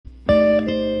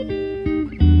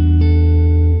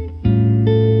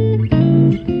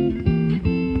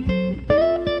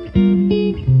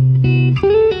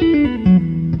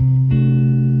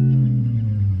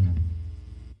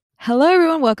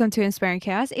welcome to Inspiring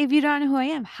Chaos. If you don't know who I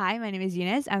am, hi, my name is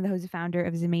Eunice. I'm the host and founder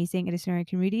of this amazing editorial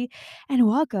community, and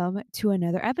welcome to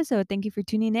another episode. Thank you for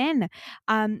tuning in.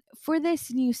 For this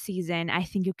new season, I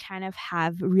think you kind of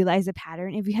have realized a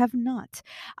pattern. If you have not,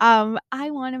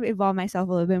 I want to evolve myself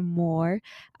a little bit more.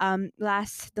 The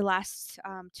last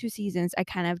 2 seasons, I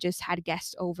kind of just had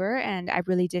guests over, and I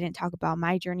really didn't talk about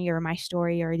my journey or my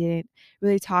story, or I didn't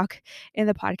really talk in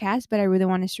the podcast. But I really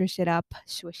want to switch it up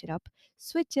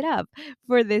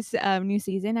for this new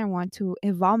season. I want to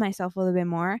evolve myself a little bit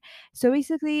more. So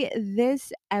basically,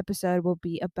 this episode will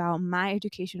be about my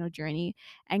educational journey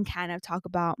and kind of talk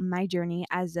about my journey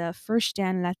as a first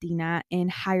gen Latina in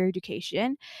higher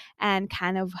education and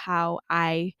kind of how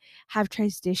I have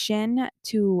transitioned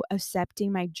to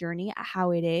accepting my journey how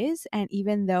it is. And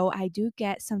even though I do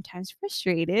get sometimes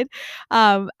frustrated,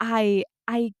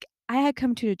 I had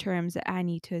come to the terms that I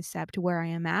need to accept where I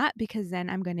am at, because then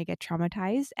I'm going to get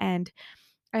traumatized. And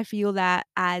I feel that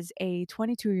as a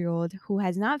 22-year-old who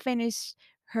has not finished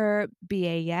her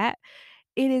BA yet,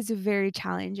 it is very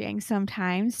challenging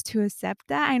sometimes to accept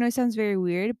that. I know it sounds very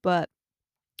weird, but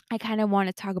I kind of want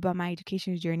to talk about my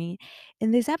education journey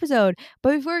in this episode.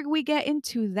 But before we get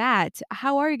into that,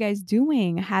 how are you guys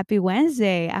doing? Happy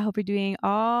Wednesday. I hope you're doing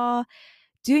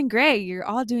great. You're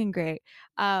all doing great.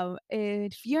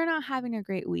 If you're not having a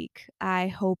great week, I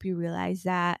hope you realize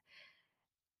that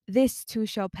this too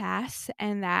shall pass,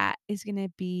 and that is going to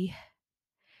be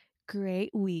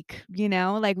great week.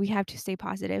 Like, we have to stay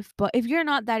positive. But if you're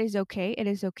not, that is okay. It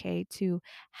is okay to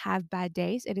have bad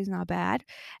days. It is not bad.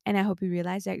 And I hope you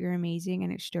realize that you're amazing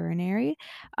and extraordinary.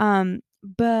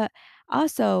 But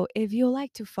also, if you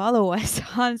like to follow us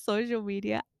on social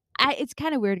media, it's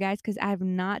kind of weird, guys, because I have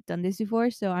not done this before.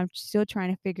 So I'm still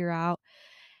trying to figure out,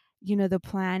 the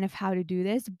plan of how to do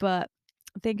this. But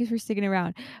thank you for sticking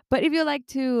around. But if you'd like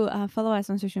to follow us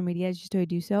on social media, just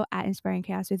do so at Inspiring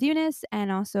Chaos with Eunice,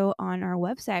 and also on our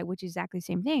website, which is exactly the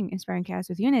same thing, Inspiring Chaos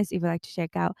with Eunice. If you'd like to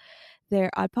check out their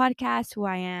podcast, who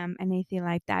I am, and anything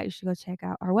like that, you should go check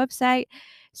out our website.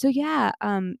 So yeah,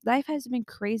 life has been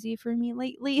crazy for me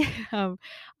lately.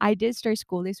 I did start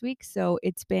school this week, so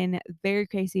it's been very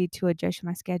crazy to adjust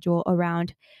my schedule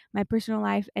around my personal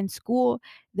life and school.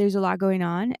 There's a lot going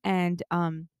on, and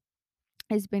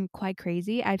it's been quite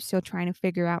crazy. I'm still trying to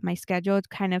figure out my schedule, to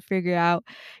kind of figure out,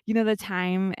 the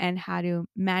time and how to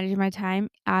manage my time.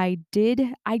 I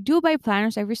do buy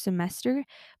planners every semester,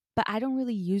 but I don't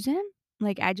really use them.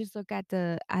 Like, I just look at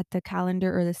the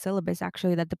calendar or the syllabus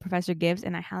actually that the professor gives,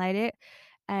 and I highlight it,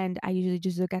 and I usually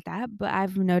just look at that. But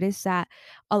I've noticed that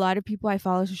a lot of people I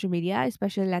follow on social media,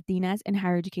 especially Latinas in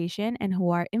higher education and who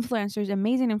are influencers,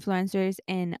 amazing influencers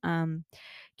in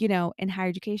higher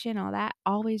education, all that,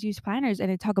 always use planners, and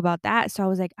they talk about that. So I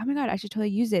was like, oh my God, I should totally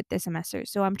use it this semester.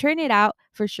 So I'm trying it out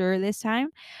for sure this time.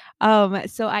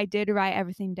 So I did write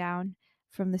everything down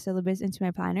from the syllabus into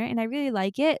my planner, and I really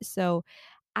like it. So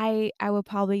I will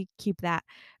probably keep that.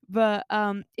 But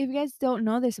if you guys don't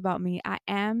know this about me, I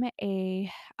am a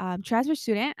transfer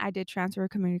student. I did transfer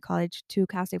community college to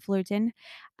Cal State Fullerton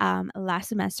last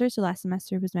semester. So last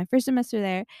semester was my first semester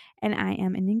there, and I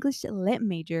am an English lit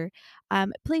major.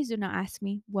 Please do not ask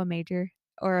me what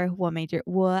I'm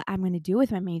going to do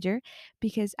with my major,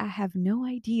 because I have no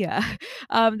idea.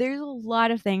 There's a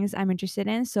lot of things I'm interested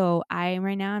in. So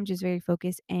right now I'm just very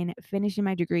focused in finishing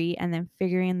my degree and then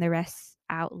figuring the rest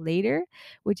out later,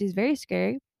 which is very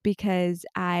scary because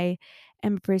I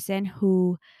am a person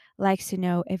who likes to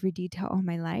know every detail of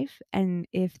my life, and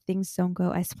if things don't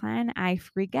go as planned, I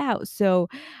freak out. So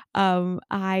I'm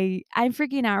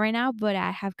freaking out right now, but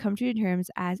I have come to terms,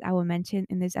 as I will mention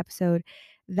in this episode,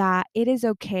 that it is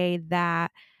okay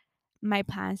that my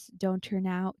plans don't turn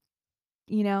out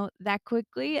that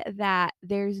quickly, that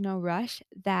there's no rush,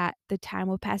 that the time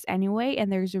will pass anyway, and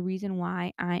there's a reason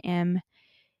why I am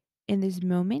in this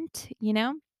moment.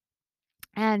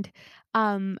 And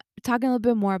talking a little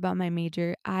bit more about my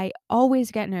major, I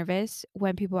always get nervous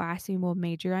when people ask me what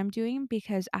major I'm doing,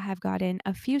 because I have gotten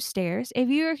a few stares. If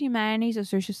you're humanities or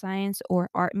social science or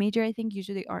art major, I think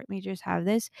usually art majors have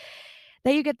this,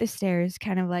 that you get the stares,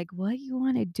 kind of like, what do you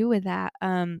want to do with that?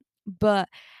 But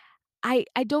I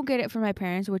don't get it from my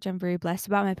parents, which I'm very blessed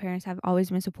about. My parents have always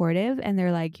been supportive, and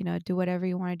they're like, do whatever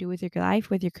you wanna do with your life,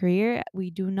 with your career. We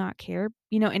do not care,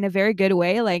 in a very good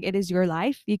way. Like, it is your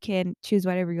life. You can choose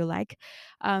whatever you like.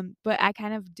 But I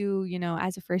kind of do,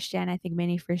 as a first gen, I think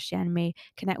many first gen may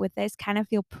connect with this, kind of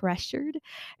feel pressured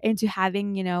into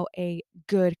having, a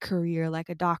good career, like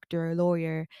a doctor, a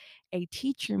lawyer, a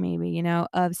teacher, maybe,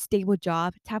 a stable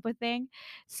job type of thing.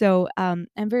 So I'm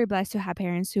very blessed to have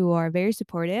parents who are very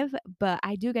supportive, but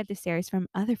I do get the stares from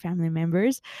other family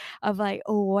members of like,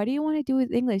 oh, what do you want to do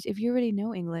with English if you already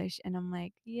know English? And I'm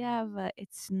like, yeah, but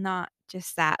it's not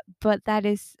just that. But that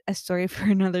is a story for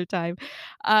another time.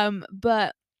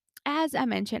 But as I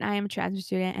mentioned, I am a transfer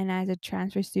student, and as a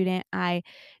transfer student, I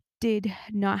did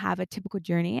not have a typical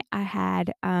journey. I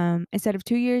had, instead of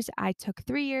 2 years, I took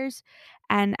 3 years,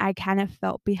 and I kind of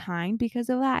felt behind because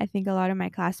of that. I think a lot of my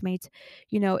classmates,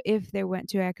 if they went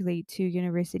directly to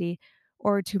university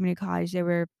or to community college, they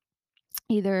were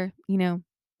either,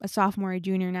 a sophomore or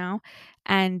junior now,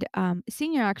 and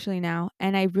senior actually now,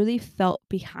 and I really felt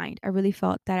behind. I really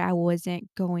felt that I wasn't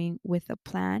going with a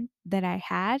plan that I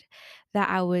had, that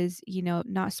I was,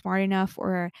 not smart enough,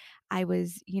 or I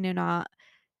was, not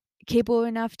capable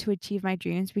enough to achieve my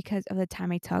dreams because of the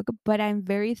time I took. But I'm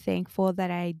very thankful that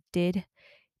I did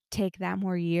take that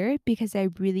more year, because I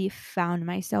really found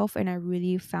myself and I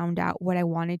really found out what I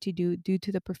wanted to do due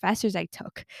to the professors I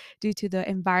took, due to the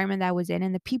environment that I was in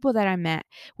and the people that I met,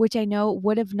 which I know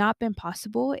would have not been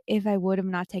possible if I would have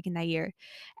not taken that year.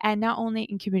 And not only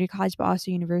in community college, but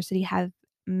also university, have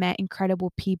met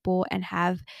incredible people and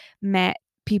have met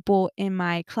people in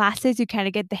my classes. You kind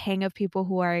of get the hang of people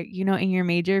who are, in your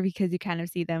major, because you kind of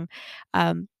see them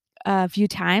um, a few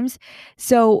times.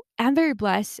 So I'm very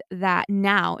blessed that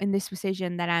now in this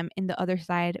position that I'm in the other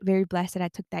side, very blessed that I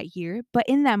took that year. But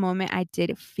in that moment, I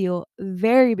did feel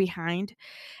very behind.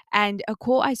 And a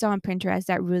quote I saw on Pinterest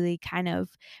that really kind of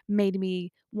made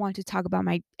me want to talk about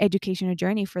my educational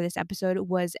journey for this episode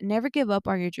was, never give up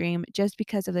on your dream just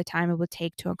because of the time it will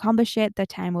take to accomplish it. The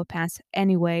time will pass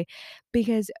anyway.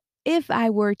 Because if I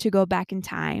were to go back in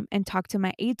time and talk to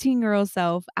my 18-year-old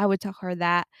self, I would tell her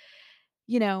that,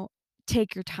 you know,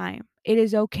 take your time. It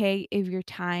is okay if your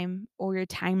time or your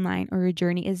timeline or your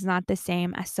journey is not the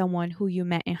same as someone who you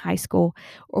met in high school,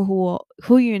 or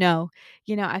who you know.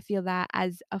 I feel that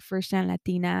as a first-time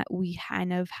Latina, we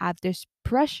kind of have this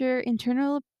pressure,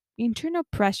 internal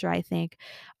pressure, I think,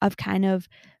 of kind of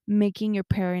making your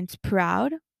parents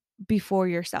proud before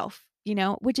yourself,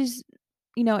 which is,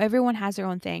 everyone has their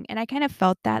own thing. And I kind of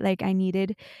felt that like I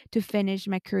needed to finish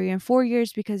my career in 4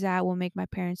 years, because that will make my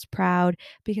parents proud,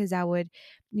 because I would,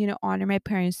 honor my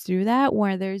parents through that.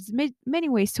 Where there's many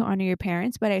ways to honor your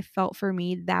parents, but I felt for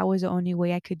me that was the only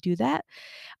way I could do that.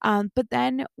 But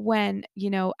then when,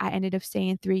 I ended up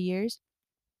staying 3 years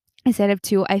instead of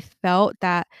two, I felt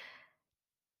like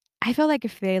a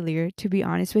failure, to be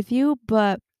honest with you.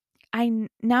 But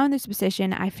now in this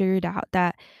position, I figured out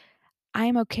that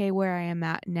I'm okay where I am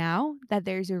at now, that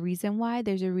there's a reason why.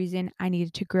 There's a reason I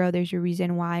needed to grow. There's a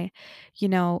reason why,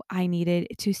 I needed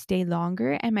to stay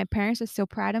longer. And my parents are still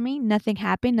proud of me. Nothing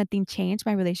happened. Nothing changed.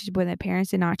 My relationship with my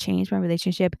parents did not change. My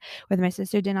relationship with my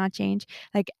sister did not change.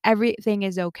 Like, everything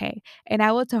is okay. And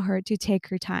I will tell her to take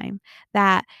her time,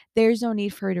 that there's no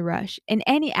need for her to rush in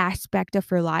any aspect of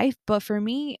her life. But for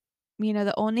me,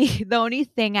 the only the only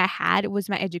thing I had was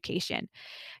my education.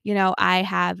 I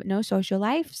have no social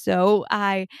life, so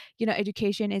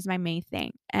education is my main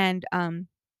thing. And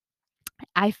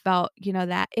I felt,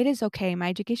 that it is okay. My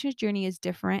educational journey is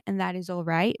different, and that is all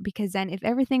right. Because then, if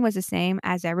everything was the same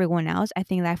as everyone else, I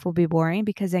think life will be boring,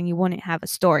 because then you wouldn't have a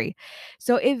story.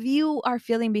 So, if you are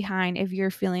feeling behind, if you're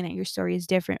feeling that your story is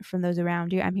different from those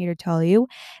around you, I'm here to tell you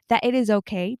that it is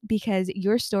okay, because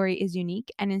your story is unique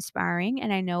and inspiring.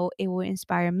 And I know it will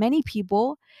inspire many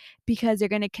people, because they're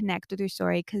going to connect with your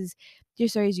story, because your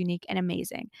story is unique and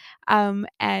amazing.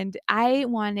 And I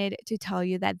wanted to tell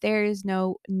you that there is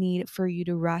no need for you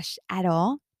to rush at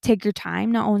all. Take your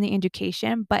time, not only in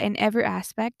education, but in every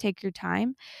aspect. Take your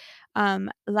time.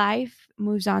 Life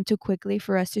moves on too quickly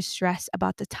for us to stress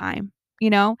about the time. You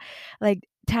know, like,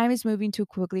 time is moving too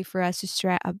quickly for us to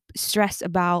stress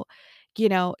about,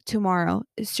 tomorrow.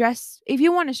 Stress, if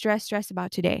you want to stress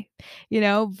about today,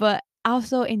 but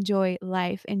also enjoy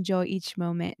life, enjoy each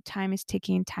moment. Time is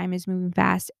ticking, time is moving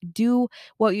fast. Do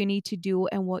what you need to do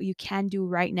and what you can do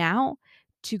right now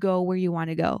to go where you want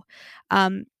to go.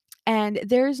 Um, and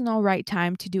there is no right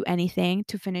time to do anything,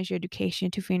 to finish your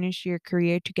education, to finish your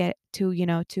career, to get to,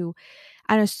 to,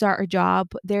 I don't know, start a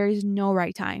job. There is no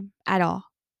right time at all.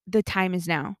 The time is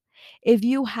now. If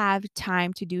you have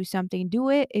time to do something, do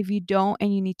it. If you don't,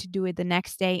 and you need to do it the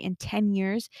next day in 10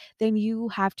 years, then you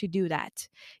have to do that.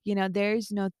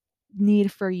 There's no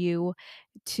need for you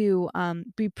to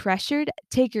be pressured.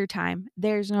 Take your time.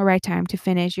 There's no right time to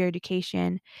finish your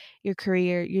education, your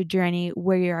career, your journey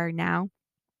where you are now.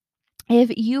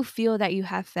 If you feel that you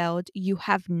have failed, you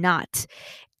have not.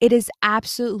 It is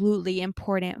absolutely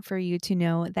important for you to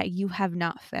know that you have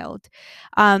not failed.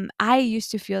 I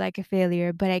used to feel like a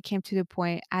failure, but I came to the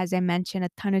point, as I mentioned a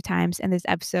ton of times in this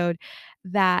episode,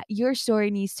 that your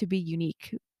story needs to be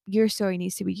unique. Your story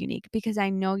needs to be unique because I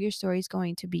know your story is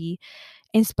going to be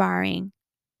inspiring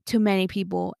to many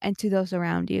people and to those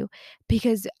around you.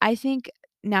 Because I think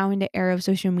now in the era of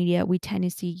social media, we tend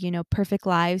to see, perfect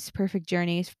lives, perfect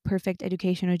journeys, perfect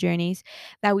educational journeys,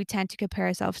 that we tend to compare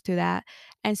ourselves to that.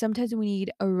 And sometimes we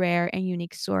need a rare and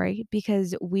unique story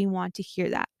because we want to hear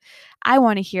that. I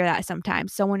want to hear that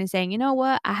sometimes. Someone is saying, you know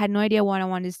what, I had no idea what I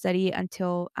wanted to study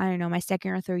until, I don't know, my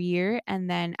second or third year. And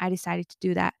then I decided to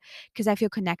do that because I feel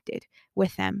connected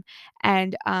with them.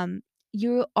 And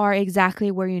you are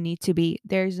exactly where you need to be.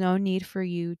 There's no need for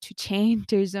you to change.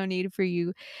 There's no need for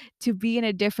you to be in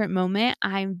a different moment.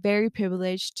 I'm very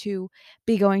privileged to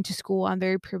be going to school. I'm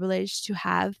very privileged to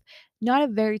have not a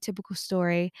very typical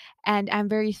story. And I'm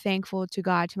very thankful to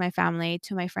God, to my family,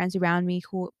 to my friends around me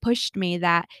who pushed me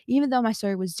that even though my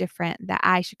story was different, that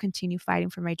I should continue fighting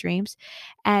for my dreams.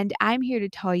 And I'm here to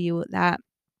tell you that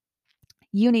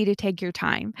you need to take your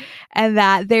time and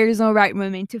that there is no right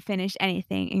moment to finish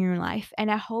anything in your life. And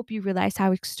I hope you realize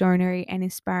how extraordinary and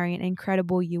inspiring and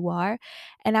incredible you are.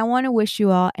 And I want to wish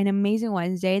you all an amazing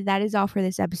Wednesday. That is all for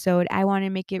this episode. I want to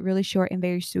make it really short and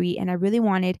very sweet. And I really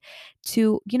wanted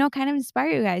to, kind of inspire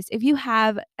you guys. If you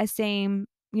have a same,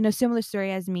 similar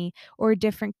story as me or a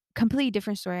different, completely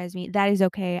different story as me, that is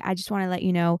okay. I just want to let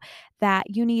you know that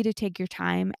you need to take your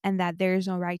time and that there is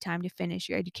no right time to finish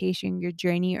your education, your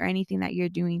journey, or anything that you're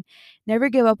doing. Never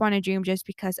give up on a dream just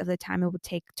because of the time it will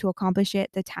take to accomplish it.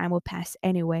 The time will pass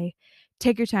anyway.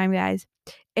 Take your time, guys.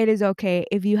 It is okay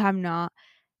if you have not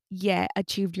yet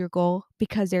achieved your goal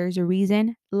because there is a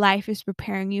reason. Life is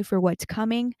preparing you for what's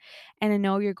coming, and I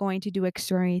know you're going to do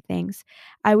extraordinary things.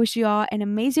 I wish you all an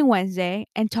amazing Wednesday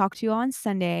and talk to you on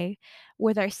Sunday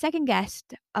with our second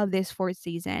guest of this fourth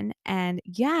season. And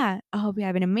yeah, I hope you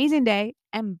have an amazing day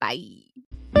and bye.